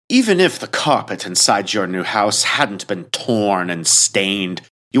Even if the carpet inside your new house hadn't been torn and stained,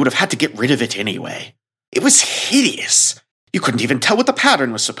 you would have had to get rid of it anyway. It was hideous. You couldn't even tell what the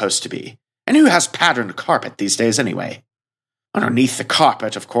pattern was supposed to be. And who has patterned carpet these days anyway? Underneath the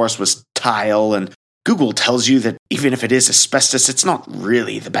carpet, of course, was tile, and Google tells you that even if it is asbestos, it's not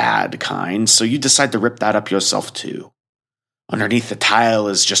really the bad kind, so you decide to rip that up yourself too. Underneath the tile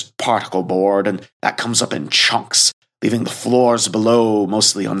is just particle board, and that comes up in chunks, leaving the floors below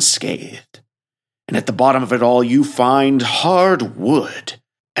mostly unscathed. And at the bottom of it all, you find hard wood.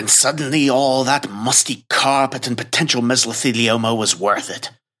 And suddenly all that musty carpet and potential mesothelioma was worth it.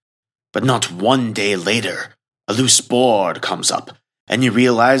 But not one day later, a loose board comes up, and you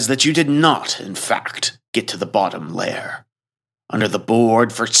realize that you did not, in fact, get to the bottom layer. Under the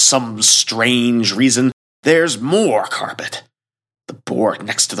board, for some strange reason, there's more carpet. The board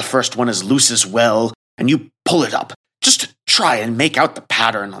next to the first one is loose as well, and you pull it up, just to try and make out the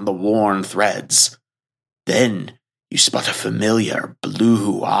pattern on the worn threads. Then you spot a familiar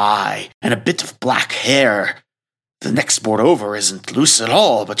blue eye and a bit of black hair. The next board over isn't loose at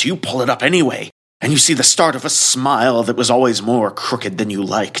all, but you pull it up anyway, and you see the start of a smile that was always more crooked than you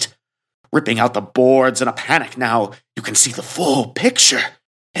liked. Ripping out the boards in a panic now, you can see the full picture.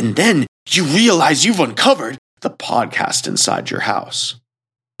 And then you realize you've uncovered the podcast inside your house.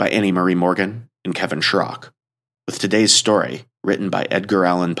 By Annie Marie Morgan and Kevin Schrock. With today's story written by Edgar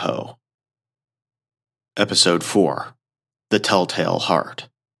Allan Poe. Episode 4. The Telltale Heart.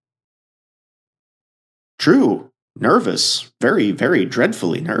 True. Nervous. Very, very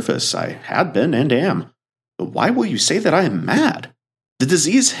dreadfully nervous. I had been and am. But why will you say that I am mad? The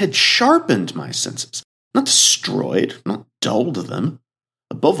disease had sharpened my senses, not destroyed, not dulled them.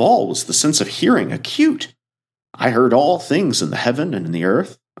 Above all was the sense of hearing acute. I heard all things in the heaven and in the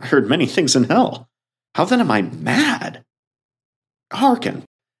earth. I heard many things in hell. How then am I mad? Hearken,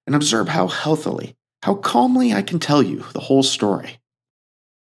 and observe how healthily, how calmly I can tell you the whole story.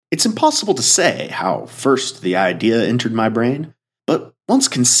 It's impossible to say how first the idea entered my brain, but once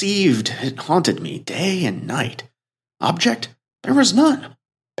conceived, it haunted me day and night. Object? There was none.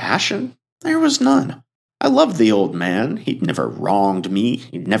 Passion? There was none. I loved the old man. He'd never wronged me.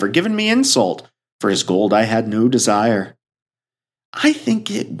 He'd never given me insult. For his gold I had no desire. I think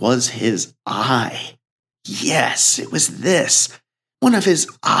it was his eye. Yes, it was this. One of his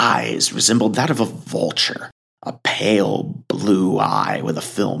eyes resembled that of a vulture, a pale blue eye with a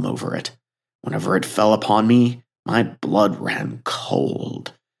film over it. Whenever it fell upon me, my blood ran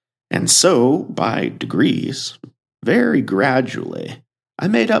cold. And so, by degrees, very gradually, I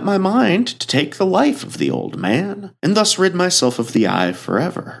made up my mind to take the life of the old man, and thus rid myself of the eye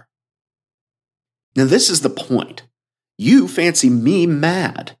forever. Now this is the point. You fancy me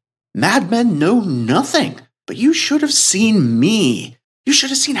mad. Madmen know nothing, but you should have seen me. You should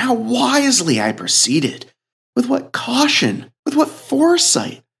have seen how wisely I proceeded, with what caution, with what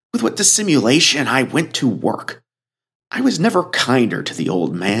foresight, with what dissimulation I went to work. I was never kinder to the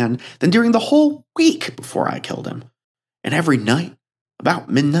old man than during the whole week before I killed him. And every night, about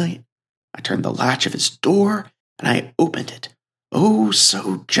midnight, I turned the latch of his door and I opened it, oh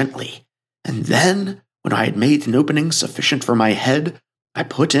so gently. And then, when I had made an opening sufficient for my head, I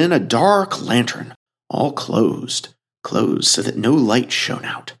put in a dark lantern, all closed so that no light shone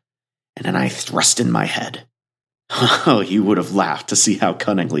out. And then I thrust in my head. Oh, you would have laughed to see how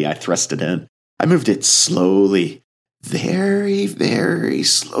cunningly I thrust it in. I moved it slowly, very, very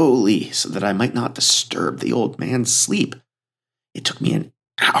slowly, so that I might not disturb the old man's sleep. It took me an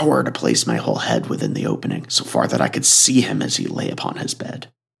hour to place my whole head within the opening, so far that I could see him as he lay upon his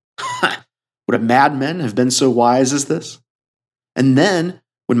bed. Would a madman have been so wise as this? And then,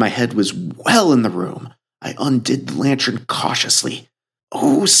 when my head was well in the room, I undid the lantern cautiously.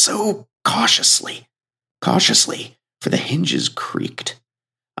 Oh, so cautiously. Cautiously, for the hinges creaked.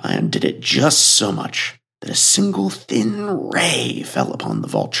 I undid it just so much that a single thin ray fell upon the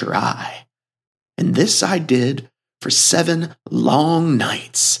vulture eye. And this I did for 7 long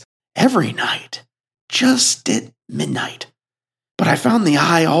nights, every night, just at midnight. But I found the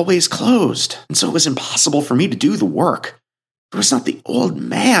eye always closed, and so it was impossible for me to do the work. It was not the old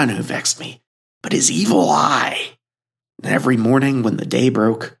man who vexed me, but his evil eye. And every morning when the day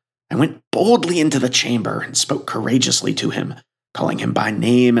broke, I went boldly into the chamber and spoke courageously to him, calling him by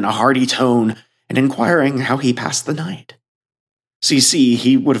name in a hearty tone and inquiring how he passed the night. So you see,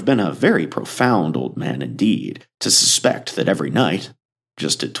 he would have been a very profound old man indeed to suspect that every night,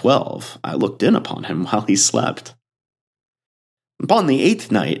 just at 12, I looked in upon him while he slept. Upon the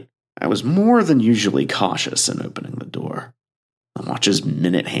 8th night, I was more than usually cautious in opening the door. The watch's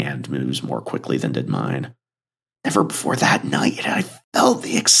minute hand moves more quickly than did mine. Never before that night had I felt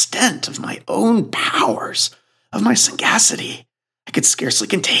the extent of my own powers, of my sagacity. I could scarcely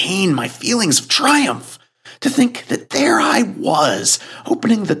contain my feelings of triumph. To think that there I was,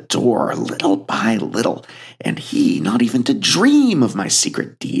 opening the door little by little, and he not even to dream of my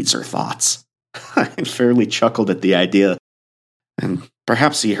secret deeds or thoughts. I fairly chuckled at the idea, and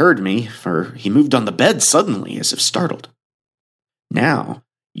perhaps he heard me, for he moved on the bed suddenly as if startled. Now,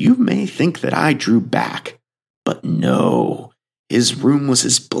 you may think that I drew back, but no, his room was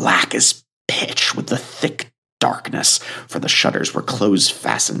as black as pitch with the thick darkness, for the shutters were closed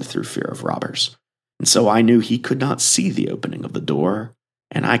fastened through fear of robbers. And so I knew he could not see the opening of the door,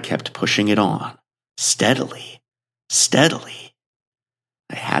 and I kept pushing it on, steadily, steadily.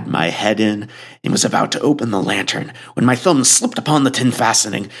 I had my head in and was about to open the lantern when my thumb slipped upon the tin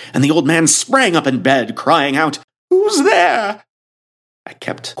fastening, and the old man sprang up in bed, crying out, "Who's there?" I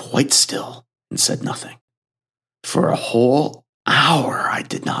kept quite still and said nothing. For a whole hour I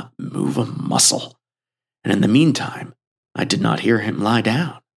did not move a muscle, and in the meantime I did not hear him lie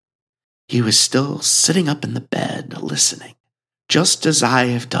down. He was still sitting up in the bed, listening, just as I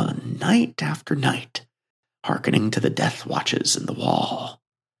have done night after night, hearkening to the death watches in the wall.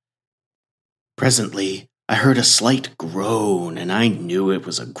 Presently, I heard a slight groan, and I knew it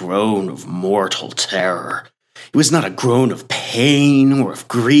was a groan of mortal terror. It was not a groan of pain or of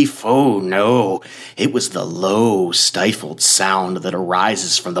grief, oh no. It was the low, stifled sound that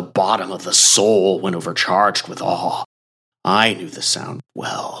arises from the bottom of the soul when overcharged with awe. I knew the sound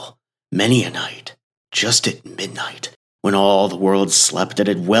well. Many a night, just at midnight, when all the world slept, it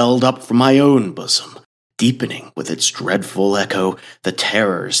had welled up from my own bosom, deepening with its dreadful echo the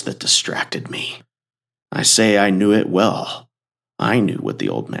terrors that distracted me. I say I knew it well. I knew what the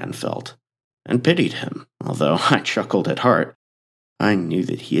old man felt, and pitied him, although I chuckled at heart. I knew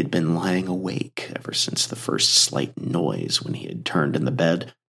that he had been lying awake ever since the first slight noise when he had turned in the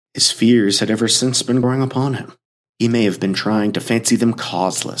bed. His fears had ever since been growing upon him. He may have been trying to fancy them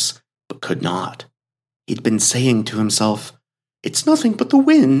causeless, but could not. He'd been saying to himself, "It's nothing but the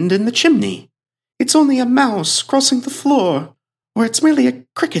wind in the chimney. It's only a mouse crossing the floor, or it's merely a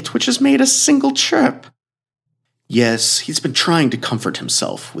cricket which has made a single chirp." Yes, he's been trying to comfort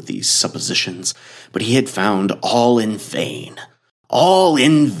himself with these suppositions, but he had found all in vain. All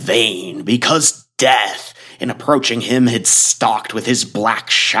in vain, because death, in approaching him, had stalked with his black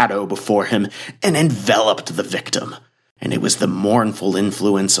shadow before him and enveloped the victim. And it was the mournful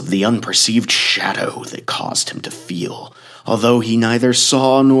influence of the unperceived shadow that caused him to feel, although he neither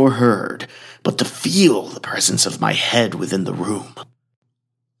saw nor heard, but to feel the presence of my head within the room.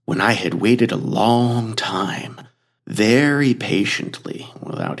 When I had waited a long time, very patiently,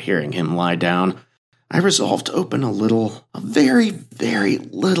 without hearing him lie down, I resolved to open a very, very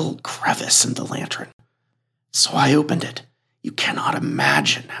little crevice in the lantern. So I opened it. You cannot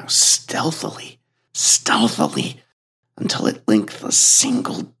imagine how stealthily, until at length a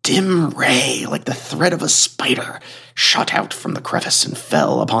single dim ray, like the thread of a spider, shot out from the crevice and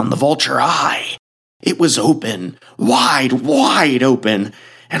fell upon the vulture eye. It was open, wide open,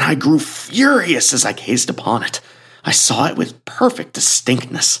 and I grew furious as I gazed upon it. I saw it with perfect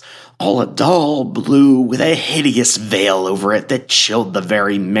distinctness, all a dull blue with a hideous veil over it that chilled the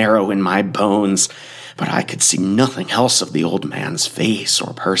very marrow in my bones. But I could see nothing else of the old man's face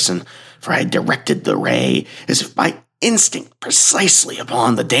or person, for I had directed the ray, as if by instinct, precisely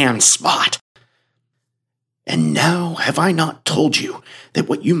upon the damned spot. And now have I not told you that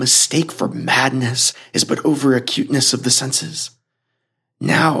what you mistake for madness is but over-acuteness of the senses?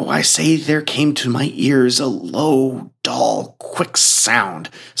 Now I say there came to my ears a low, dull, quick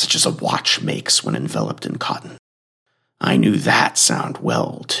sound, such as a watch makes when enveloped in cotton. I knew that sound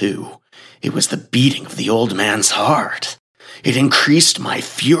well, too. It was the beating of the old man's heart. It increased my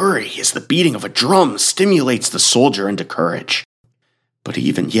fury as the beating of a drum stimulates the soldier into courage. But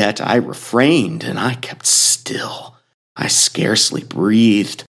even yet I refrained, and I kept still. I scarcely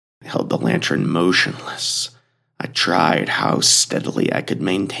breathed. I held the lantern motionless. I tried how steadily I could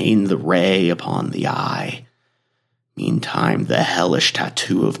maintain the ray upon the eye. Meantime, the hellish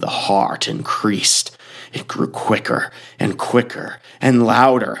tattoo of the heart increased. It grew quicker and quicker, and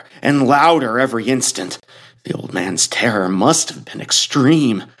louder every instant. The old man's terror must have been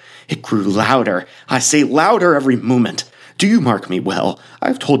extreme. It grew louder, I say louder every moment. Do you mark me well? I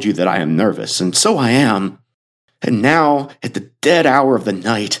have told you that I am nervous, and so I am. And now, at the dead hour of the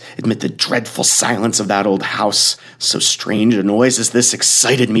night, amid the dreadful silence of that old house, so strange a noise as this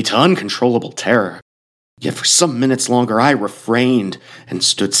excited me to uncontrollable terror. Yet for some minutes longer I refrained and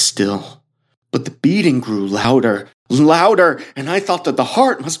stood still. But the beating grew louder, and I thought that the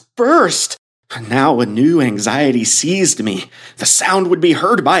heart must burst. Now a new anxiety seized me. The sound would be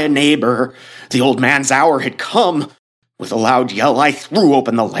heard by a neighbor. The old man's hour had come. With a loud yell, I threw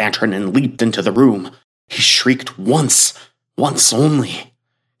open the lantern and leaped into the room. He shrieked once only,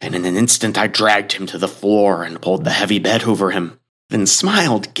 and in an instant I dragged him to the floor and pulled the heavy bed over him, then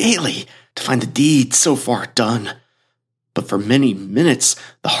smiled gaily to find the deed so far done. But for many minutes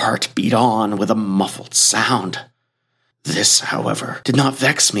the heart beat on with a muffled sound. This, however, did not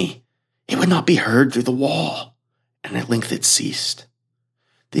vex me. It would not be heard through the wall, and at length it ceased.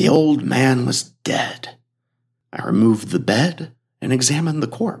 The old man was dead. I removed the bed and examined the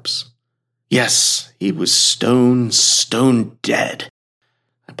corpse. Yes, he was stone dead.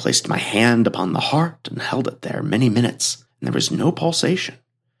 I placed my hand upon the heart and held it there many minutes, and there was no pulsation.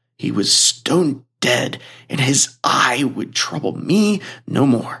 He was stone dead, and his eye would trouble me no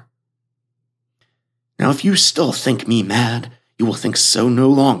more. Now, if you still think me mad, you will think so no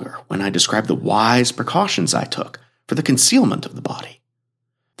longer when I describe the wise precautions I took for the concealment of the body.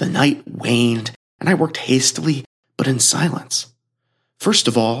 The night waned, and I worked hastily, but in silence. First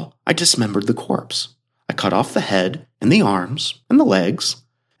of all, I dismembered the corpse. I cut off the head and the arms and the legs,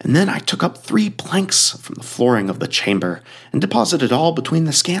 and then I took up 3 planks from the flooring of the chamber and deposited all between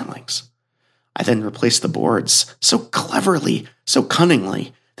the scantlings. I then replaced the boards so cleverly, so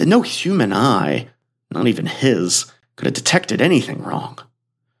cunningly, that no human eye, not even his, could have detected anything wrong.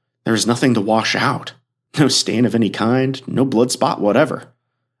 There was nothing to wash out, no stain of any kind, no blood spot whatever.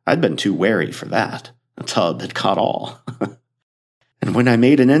 I'd been too wary for that. A tub had caught all. And when I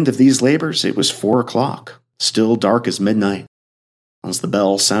made an end of these labors, it was 4 o'clock, still dark as midnight. As the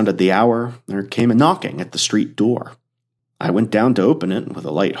bell sounded the hour, there came a knocking at the street door. I went down to open it with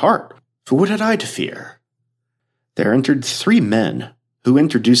a light heart, for what had I to fear? There entered 3 men, who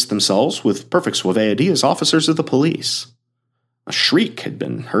introduced themselves with perfect suavity as officers of the police. A shriek had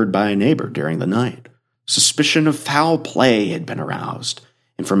been heard by a neighbor during the night. Suspicion of foul play had been aroused.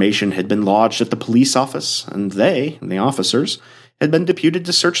 Information had been lodged at the police office, and they, the officers, had been deputed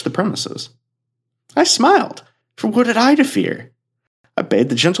to search the premises. I smiled, for what had I to fear? I bade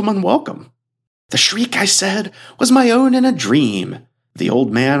the gentleman welcome. The shriek, I said, was my own in a dream. The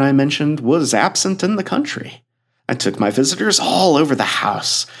old man I mentioned was absent in the country. I took my visitors all over the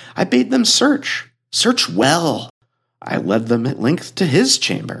house. I bade them search well. I led them at length to his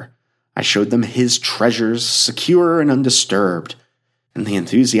chamber. I showed them his treasures, secure and undisturbed. In the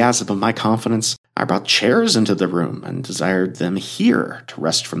enthusiasm of my confidence, I brought chairs into the room and desired them here to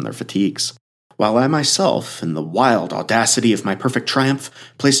rest from their fatigues, while I myself, in the wild audacity of my perfect triumph,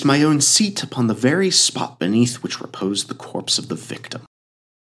 placed my own seat upon the very spot beneath which reposed the corpse of the victim.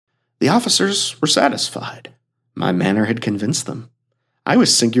 The officers were satisfied. My manner had convinced them. I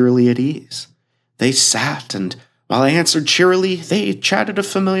was singularly at ease. They sat, and while I answered cheerily, they chatted of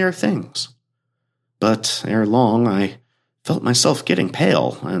familiar things. But ere long, I felt myself getting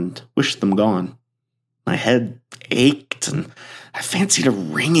pale and wished them gone. My head ached, and I fancied a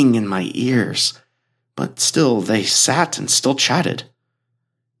ringing in my ears. But still they sat and still chatted.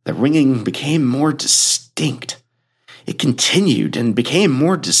 The ringing became more distinct. It continued and became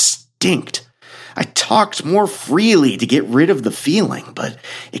more distinct. I talked more freely to get rid of the feeling, but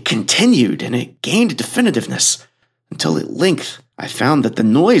it continued and it gained definitiveness, until at length I found that the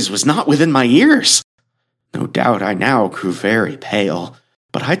noise was not within my ears. No doubt I now grew very pale,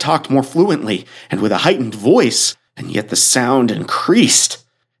 but I talked more fluently and with a heightened voice, and yet the sound increased.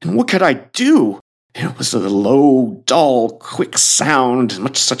 And what could I do? It was a low, dull, quick sound,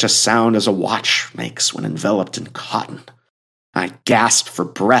 much such a sound as a watch makes when enveloped in cotton. I gasped for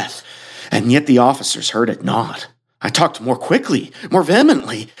breath, and yet the officers heard it not. I talked more quickly, more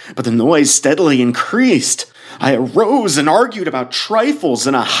vehemently, but the noise steadily increased. I arose and argued about trifles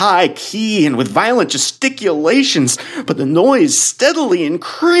in a high key and with violent gesticulations, but the noise steadily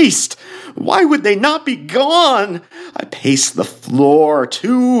increased. Why would they not be gone? I paced the floor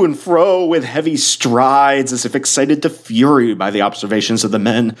to and fro with heavy strides, as if excited to fury by the observations of the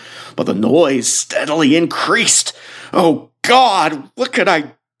men, but the noise steadily increased. Oh God, what could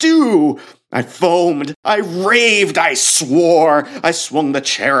I do? I foamed, I raved, I swore. I swung the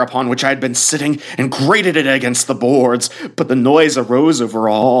chair upon which I had been sitting and grated it against the boards, but the noise arose over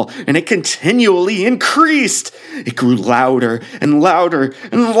all, and it continually increased. It grew louder and louder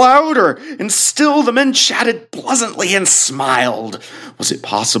and louder, and still the men chatted pleasantly and smiled. Was it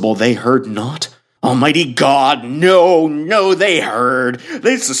possible they heard not? Almighty God, no, they heard,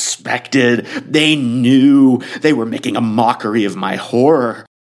 they suspected, they knew, they were making a mockery of my horror.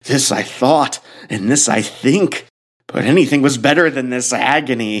 This I thought, and this I think, But anything was better than this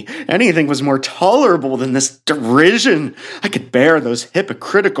agony. Anything was more tolerable than this derision. I could bear those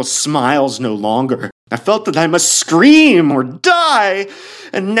hypocritical smiles no longer. I felt that I must scream or die.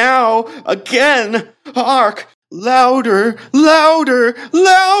 And now, again, hark! Louder, louder,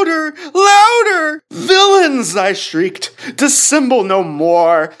 louder, louder! Villains, I shrieked. Dissemble no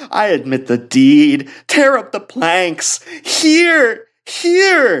more. I admit the deed. Tear up the planks. Here,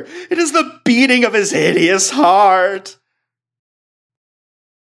 here! It is the beating of his hideous heart.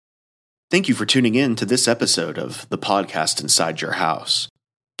 Thank you for tuning in to this episode of the podcast Inside Your House.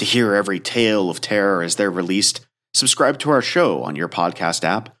 To hear every tale of terror as they're released, subscribe to our show on your podcast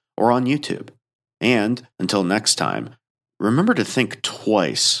app or on YouTube. And until next time, remember to think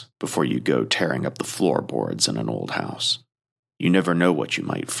twice before you go tearing up the floorboards in an old house. You never know what you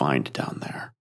might find down there.